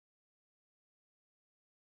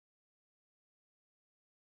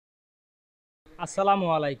Assalamu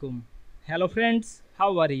Walaikum. Hello friends,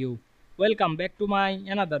 how are you? Welcome back to my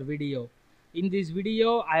another video. In this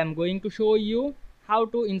video I am going to show you how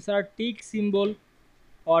to insert tick symbol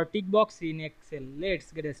or tick box in Excel.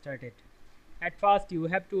 Let's get started. At first you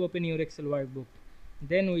have to open your Excel workbook.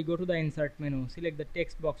 Then we go to the insert menu, select the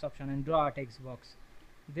text box option and draw a text box.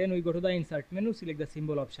 Then we go to the insert menu, select the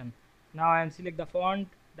symbol option. Now I am select the font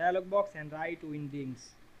dialog box and write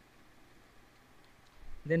Windings.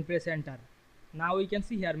 Then press enter. Now we can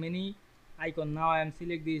see here many icon. Now I am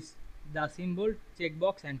select this the symbol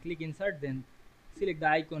checkbox and click insert, then select the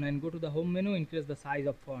icon and go to the home menu, increase the size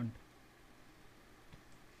of font.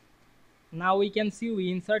 Now we can see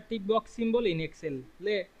we insert tick box symbol in Excel.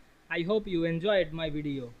 I hope you enjoyed my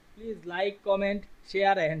video. Please like, comment,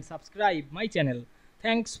 share and subscribe my channel.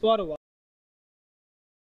 Thanks for watching.